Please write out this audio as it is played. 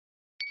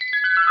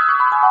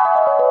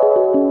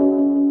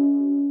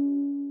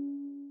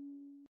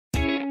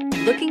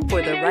Looking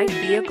for the right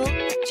vehicle?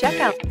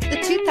 Check out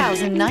the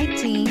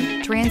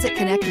 2019 Transit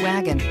Connect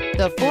Wagon.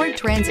 The Ford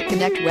Transit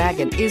Connect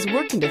Wagon is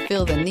working to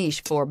fill the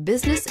niche for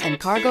business and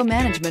cargo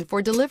management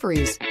for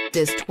deliveries.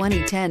 This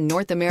 2010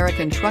 North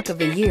American Truck of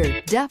the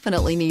Year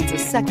definitely needs a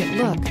second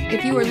look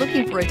if you are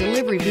looking for a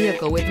delivery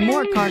vehicle with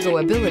more cargo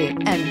ability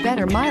and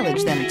better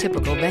mileage than a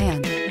typical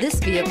van. This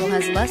vehicle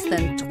has less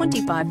than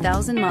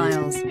 25,000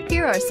 miles.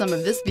 Here are some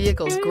of this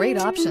vehicle's great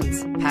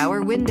options: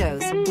 power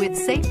windows with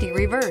safety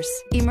reverse,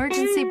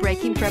 emergency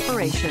braking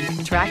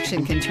preparation,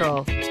 traction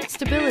control,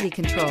 stability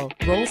control,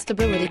 roll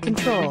stability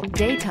control,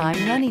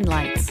 daytime running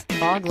lights,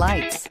 fog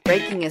lights,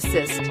 braking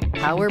assist,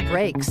 power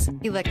brakes,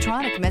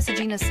 electronic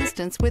messaging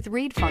assistance with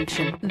read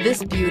function.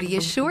 This beauty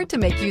is sure to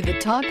make you the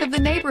talk of the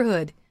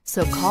neighborhood.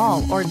 So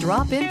call or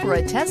drop in for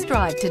a test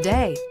drive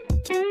today.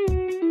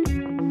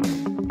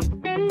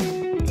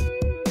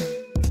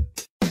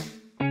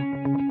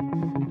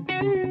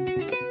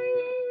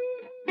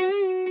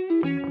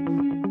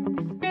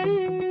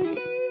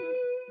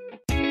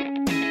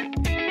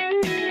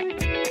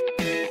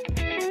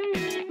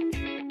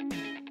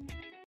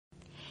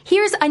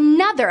 Here's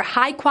another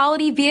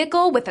high-quality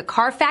vehicle with a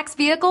Carfax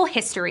Vehicle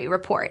History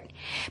Report.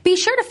 Be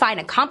sure to find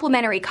a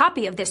complimentary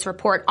copy of this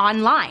report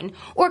online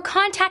or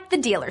contact the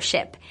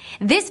dealership.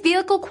 This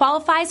vehicle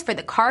qualifies for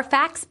the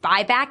Carfax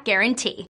Buyback Guarantee.